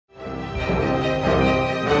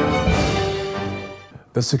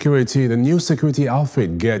The new security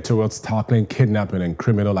outfit geared towards tackling kidnapping and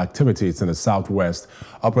criminal activities in the southwest,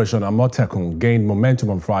 Operation Amotekun, gained momentum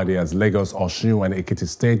on Friday as Lagos, Osun and Ekiti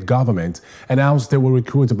state government announced they will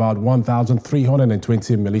recruit about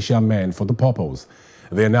 1,320 militiamen for the purpose.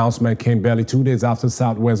 The announcement came barely 2 days after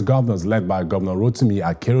Southwest governors led by Governor Rotimi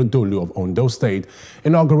Akeredolu of Ondo State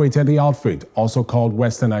inaugurated the outfit, also called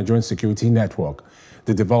Western Nigerian Security Network.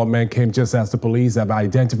 The development came just as the police have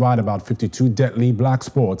identified about 52 deadly black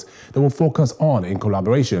spots they will focus on in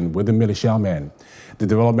collaboration with the militiamen. The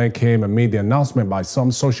development came amid the announcement by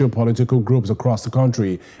some socio-political groups across the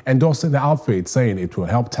country endorsing the outfit, saying it will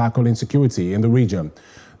help tackle insecurity in the region.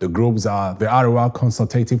 The groups are the Arewa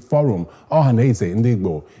Consultative Forum, Ohaneze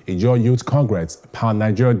Ndigbo, Ijaw Youth Congress,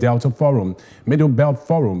 Pan-Nigeria Delta Forum, Middle Belt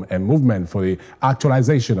Forum, and Movement for the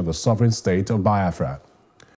Actualization of the Sovereign State of Biafra.